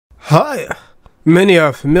HiYa! Many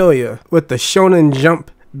are familiar with the Shonen Jump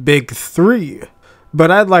Big 3, but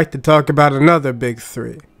I'd like to talk about another Big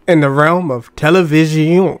 3 in the realm of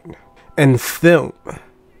television and film,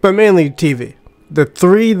 but mainly TV. The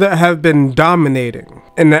three that have been dominating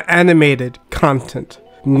in the animated content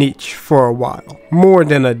niche for a while, more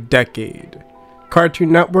than a decade.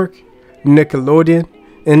 Cartoon Network, Nickelodeon,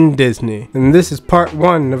 and Disney. And this is part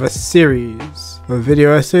 1 of a series of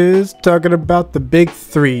video essays talking about the big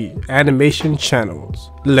 3 animation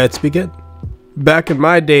channels. Let's begin. Back in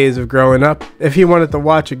my days of growing up, if you wanted to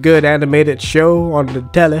watch a good animated show on the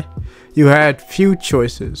telly, you had few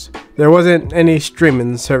choices. There wasn't any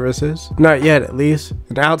streaming services, not yet at least,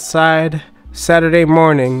 and outside Saturday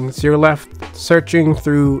mornings you're left searching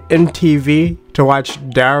through MTV to watch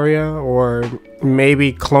Daria, or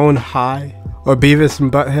maybe Clone High, or Beavis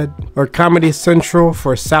and Butthead, or Comedy Central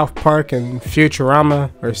for South Park and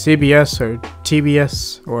Futurama, or CBS or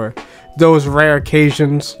TBS, or those rare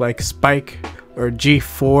occasions like Spike or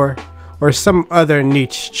G4, or some other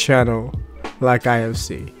niche channel like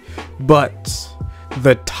IFC. But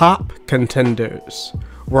the top contenders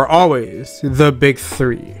were always the big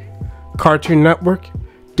 3: Cartoon Network,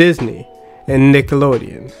 Disney, and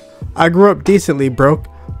Nickelodeon. I grew up decently broke,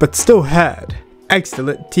 but still had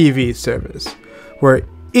excellent TV service, where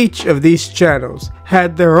each of these channels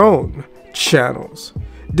had their own channels.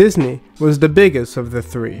 Disney was the biggest of the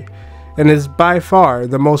 3, and is by far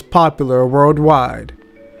the most popular worldwide.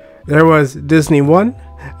 There was Disney 1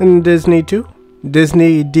 and Disney 2,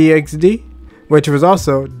 Disney DXD, which was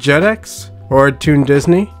also Jetix or Toon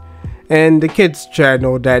Disney, and the kids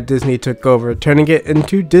channel that Disney took over, turning it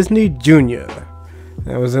into Disney Junior.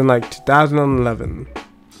 That was in like 2011.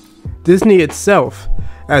 Disney itself,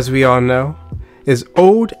 as we all know, is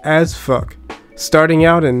old as fuck, starting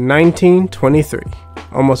out in 1923,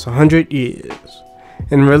 almost 100 years,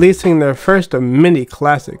 and releasing their first of many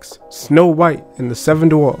classics, Snow White and the Seven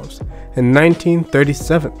Dwarfs, in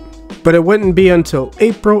 1937. But it wouldn't be until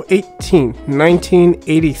April 18,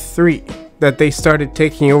 1983, that they started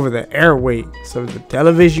taking over the airwaves of the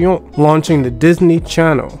television, launching the Disney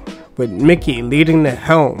Channel, with Mickey leading the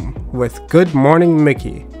helm with Good Morning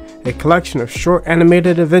Mickey, a collection of short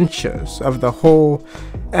animated adventures of the whole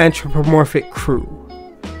anthropomorphic crew.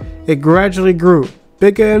 It gradually grew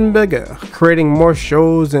bigger and bigger, creating more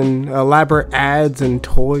shows and elaborate ads and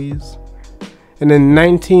toys. And in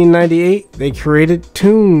 1998, they created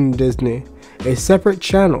Toon Disney, a separate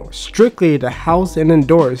channel strictly to house and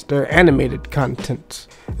endorse their animated content.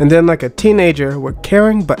 And then, like a teenager with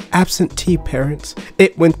caring but absentee parents,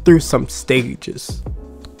 it went through some stages.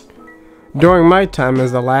 During my time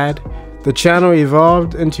as a lad, the channel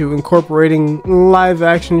evolved into incorporating live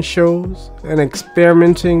action shows and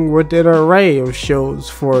experimenting with an array of shows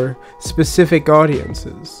for specific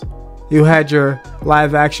audiences. You had your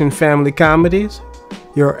live action family comedies,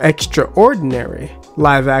 your extraordinary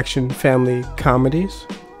live action family comedies,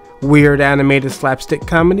 weird animated slapstick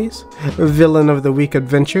comedies, villain of the week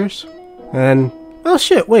adventures, and, well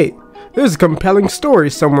shit, wait, there's a compelling story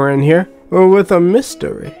somewhere in here with a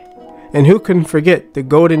mystery. And who can forget the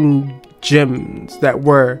golden gems that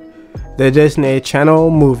were the Disney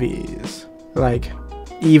Channel movies, like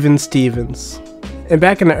Even Stevens. And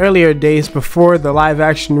back in the earlier days before the live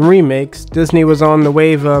action remakes, Disney was on the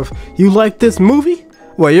wave of, you like this movie?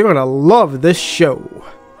 Well, you're gonna love this show.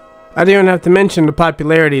 I don't even have to mention the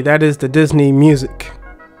popularity that is the Disney music.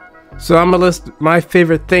 So I'm gonna list my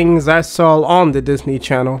favorite things I saw on the Disney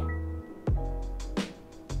Channel.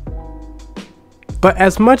 But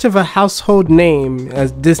as much of a household name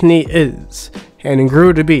as Disney is, and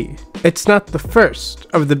grew to be, it's not the first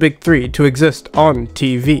of the big 3 to exist on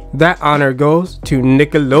TV. That honor goes to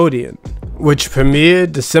Nickelodeon, which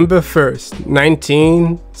premiered December 1st,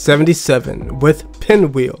 1977 with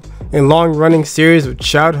Pinwheel, a long-running series of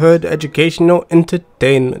childhood educational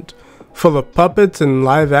entertainment, full of puppets and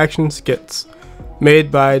live-action skits,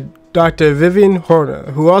 made by Dr. Vivian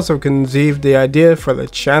Horner, who also conceived the idea for the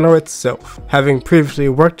channel itself, having previously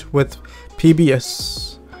worked with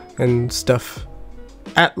PBS and stuff.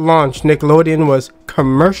 At launch, Nickelodeon was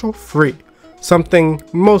commercial-free, something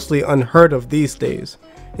mostly unheard of these days,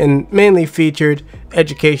 and mainly featured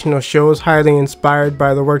educational shows highly inspired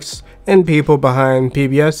by the works and people behind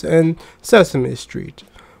PBS and Sesame Street.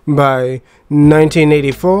 By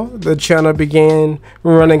 1984, the channel began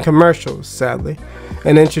running commercials, sadly,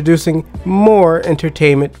 and introducing more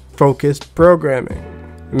entertainment-focused programming,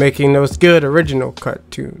 making those good original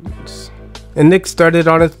cartoons. And Nick started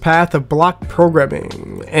on his path of block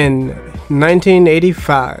programming in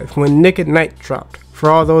 1985 when Nick at Night dropped, for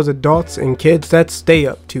all those adults and kids that stay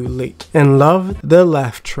up too late and love the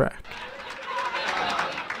laugh track.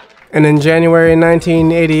 And in January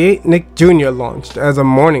 1988, Nick Jr. launched as a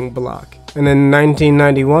morning block. And in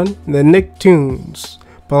 1991, the Nicktoons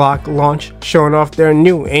block launched, showing off their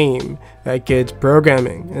new aim at kids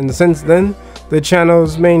programming. And since then, the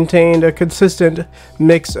channel's maintained a consistent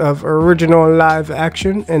mix of original live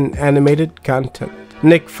action and animated content.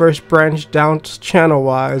 Nick first branched out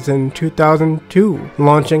channel-wise in 2002,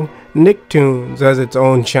 launching Nicktoons as its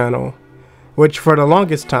own channel, which for the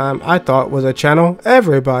longest time I thought was a channel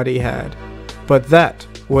everybody had, but that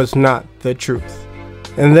was not the truth.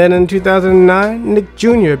 And then in 2009, Nick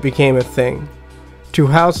Jr. became a thing, to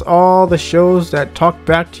house all the shows that talk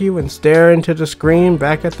back to you and stare into the screen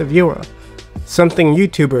back at the viewer, something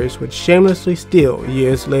YouTubers would shamelessly steal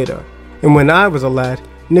years later. And when I was a lad,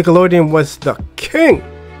 Nickelodeon was the king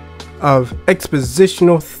of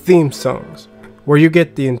expositional theme songs, where you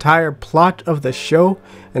get the entire plot of the show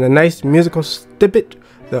and a nice musical snippet,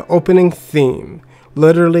 the opening theme.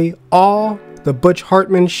 Literally all the Butch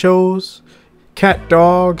Hartman shows, Cat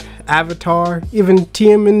Dog, Avatar, even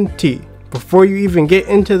TMNT. Before you even get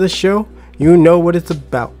into the show, you know what it's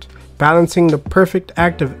about. Balancing the perfect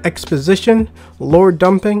act of exposition, lore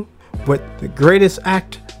dumping, with the greatest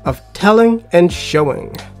act of telling and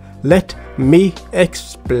showing. Let me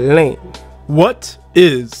explain. What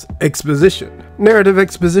is exposition? Narrative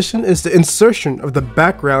exposition is the insertion of the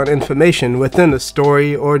background information within a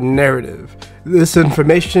story or narrative. This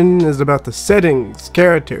information is about the settings,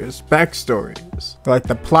 characters, backstories, like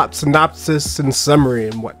the plot synopsis and summary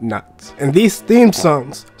and whatnot. And these theme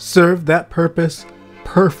songs serve that purpose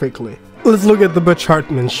perfectly. Let's look at the Butch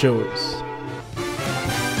Hartman shows.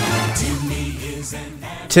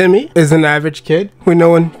 Timmy is an average kid who no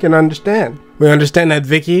one can understand. We understand that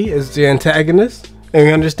Vicky is the antagonist, and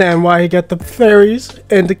we understand why he got the fairies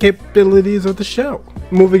and the capabilities of the show.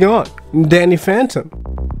 Moving on, Danny Phantom.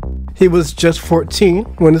 He was just 14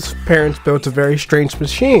 when his parents built a very strange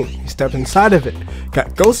machine. He stepped inside of it,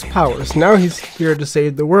 got ghost powers, now he's here to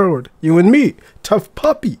save the world. You and me, tough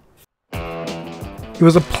puppy. He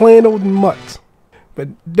was a plain old mutt, but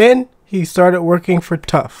then he started working for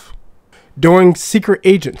Tough, doing secret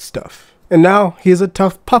agent stuff, and now he's a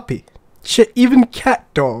tough puppy. Shit, even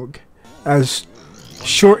Cat Dog, as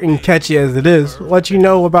short and catchy as it is, lets you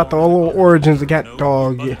know about the whole origins of Cat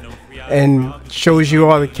Dog and shows you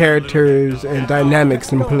all the characters and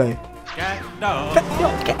dynamics in play. Cat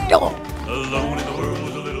Dog.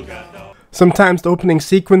 Sometimes the opening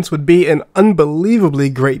sequence would be an unbelievably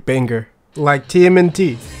great banger, like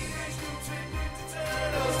TMNT.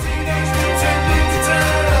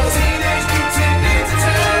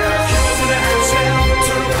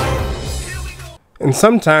 And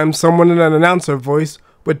sometimes someone in an announcer voice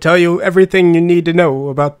would tell you everything you need to know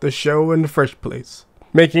about the show in the first place,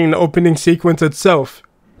 making the opening sequence itself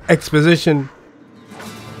exposition.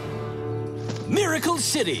 Miracle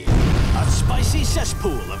City, a spicy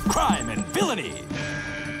cesspool of crime and villainy.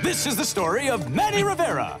 This is the story of Manny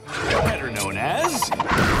Rivera, better known as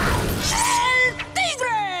El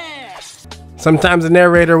Tigre. Sometimes the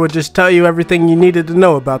narrator would just tell you everything you needed to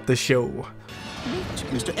know about the show.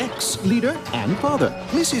 Mr. X, leader and father.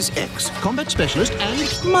 Mrs. X, combat specialist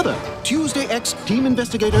and mother. Tuesday X, team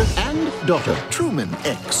investigator and daughter. Truman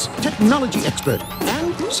X, technology expert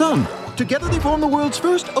and son. Together they form the world's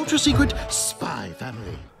first ultra-secret spy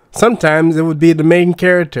family. Sometimes it would be the main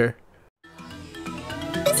character.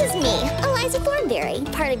 This is me, Eliza Thornberry,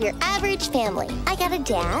 part of your average family. I got a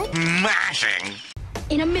dad. Mashing.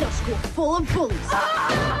 In a middle school full of bullies,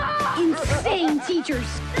 insane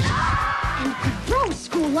teachers, and gross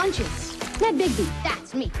school lunches. Ned Bigby,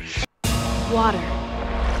 that's me. Water,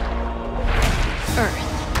 earth,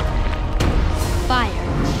 fire,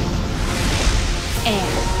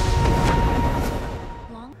 air.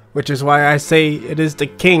 Which is why I say it is the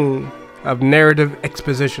king of narrative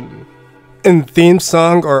exposition, in theme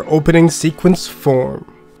song or opening sequence form.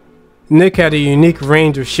 Nick had a unique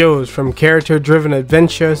range of shows, from character-driven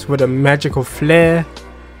adventures with a magical flair,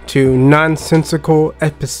 to nonsensical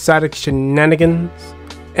episodic shenanigans,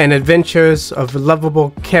 and adventures of lovable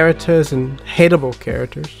characters and hateable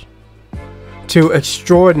characters, to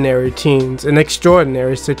extraordinary teens in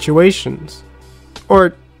extraordinary situations,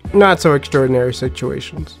 or not so extraordinary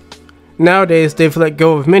situations. Nowadays, they've let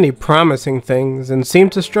go of many promising things and seem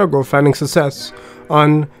to struggle finding success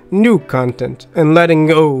on new content and letting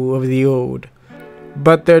go of the old.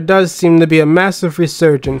 But there does seem to be a massive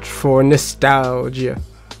resurgence for nostalgia,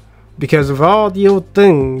 because of all the old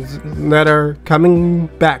things that are coming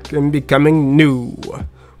back and becoming new.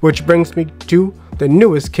 Which brings me to the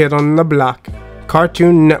newest kid on the block,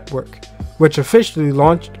 Cartoon Network, which officially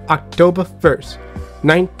launched October 1st,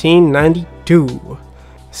 1992.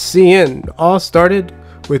 CN all started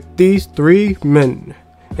with these three men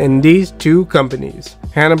and these two companies.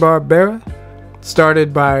 Hanna-Barbera,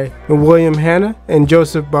 started by William Hanna and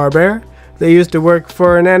Joseph Barbera. They used to work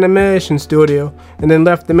for an animation studio and then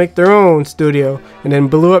left to make their own studio, and then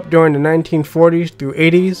blew up during the 1940s through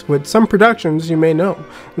 80s with some productions you may know,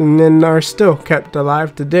 and then are still kept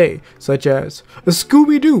alive today, such as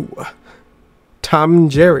Scooby-Doo, Tom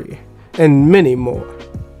and Jerry, and many more.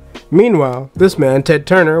 Meanwhile, this man, Ted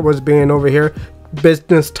Turner, was being over here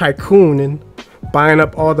business tycoon and buying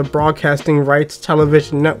up all the broadcasting rights,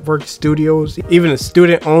 television network studios, even a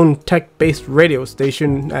student-owned tech-based radio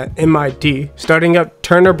station at MIT, starting up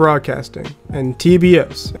Turner Broadcasting and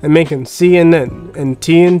TBS, and making CNN and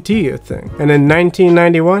TNT a thing. And in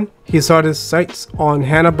 1991, he sought his sights on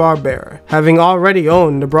Hanna-Barbera, having already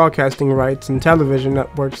owned the broadcasting rights and television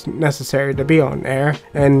networks necessary to be on air,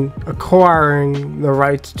 and acquiring the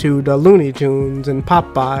rights to the Looney Tunes and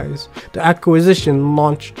Popeyes. The acquisition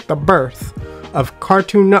launched the birth of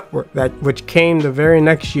Cartoon Network, which came the very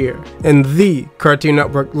next year. And the Cartoon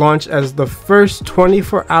Network launched as the first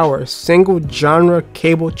 24-hour single-genre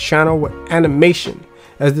cable channel with animation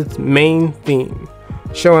as its main theme,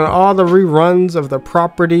 showing all the reruns of the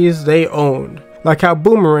properties they owned, like how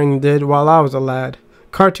Boomerang did while I was a lad.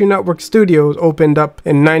 Cartoon Network Studios opened up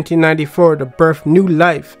in 1994 to birth new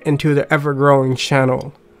life into the ever-growing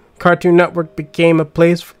channel. Cartoon Network became a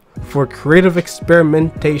place for creative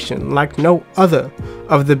experimentation like no other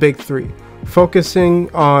of the big three,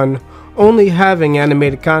 focusing on only having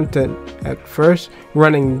animated content at first,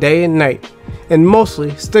 running day and night, and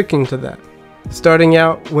mostly sticking to that. Starting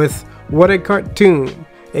out with What a Cartoon,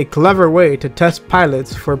 a clever way to test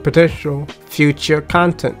pilots for potential future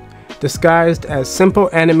content, disguised as simple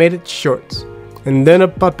animated shorts, and then a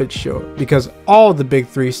puppet show, because all the big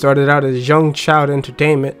three started out as young child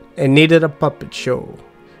entertainment and needed a puppet show.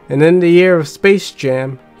 And in the year of Space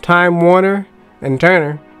Jam, Time Warner and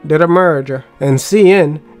Turner did a merger, and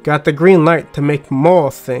CN got the green light to make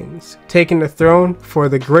more things, taking the throne for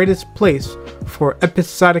the greatest place for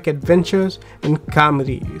episodic adventures and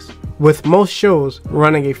comedies, with most shows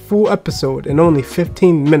running a full episode in only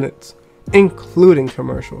 15 minutes, including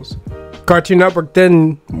commercials. Cartoon Network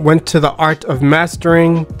then went to the art of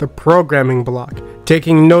mastering the programming block,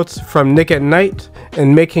 taking notes from Nick at Night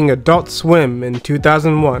and making Adult Swim in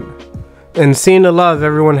 2001. And seeing the love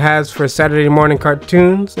everyone has for Saturday morning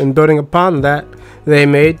cartoons, and building upon that, they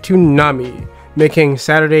made Toonami, making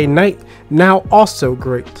Saturday night now also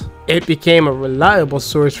great. It became a reliable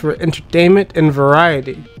source for entertainment and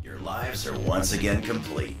variety. Your lives are once again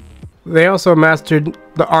complete. They also mastered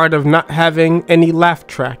the art of not having any laugh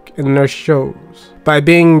track in their shows, by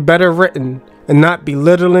being better written and not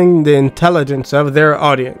belittling the intelligence of their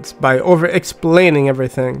audience by over-explaining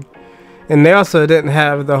everything. And they also didn't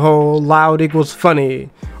have the whole loud equals funny,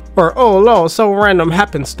 or oh lol, so random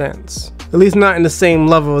happenstance. At least not in the same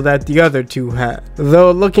level that the other two had.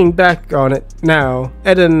 Though looking back on it now,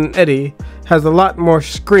 Ed and Eddie has a lot more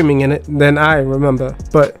screaming in it than I remember.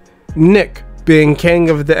 But Nick, being king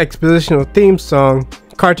of the expositional theme song,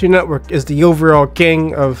 Cartoon Network is the overall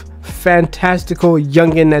king of fantastical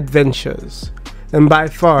youngin' adventures, and by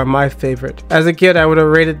far my favorite. As a kid, I would have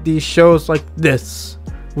rated these shows like this,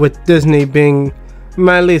 with Disney being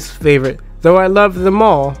my least favorite. Though I loved them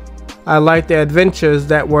all, I liked the adventures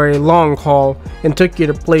that were a long haul and took you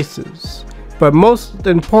to places, but most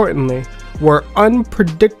importantly, were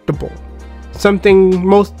unpredictable, something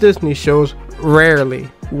most Disney shows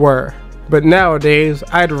rarely were. But nowadays,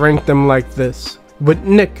 I'd rank them like this, with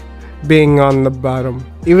Nick being on the bottom.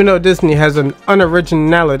 Even though Disney has an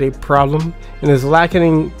unoriginality problem and is lacking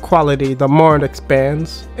in quality the more it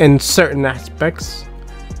expands in certain aspects,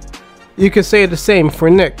 you could say the same for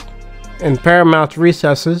Nick, and Paramount's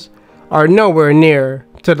recesses are nowhere near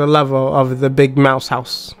to the level of the Big Mouse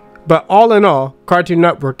House. But all in all, Cartoon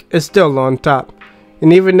Network is still on top,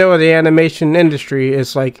 and even though the animation industry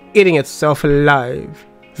is like eating itself alive,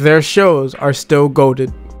 their shows are still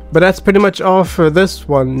goated. But that's pretty much all for this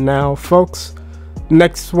one now, folks.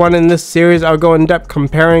 Next one in this series, I'll go in depth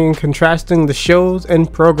comparing and contrasting the shows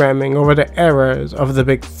and programming over the eras of the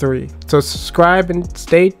big three. So subscribe and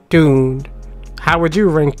stay tuned. How would you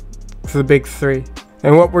rank the big three?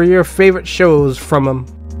 And what were your favorite shows from them?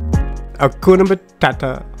 Hakuna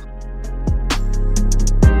Matata.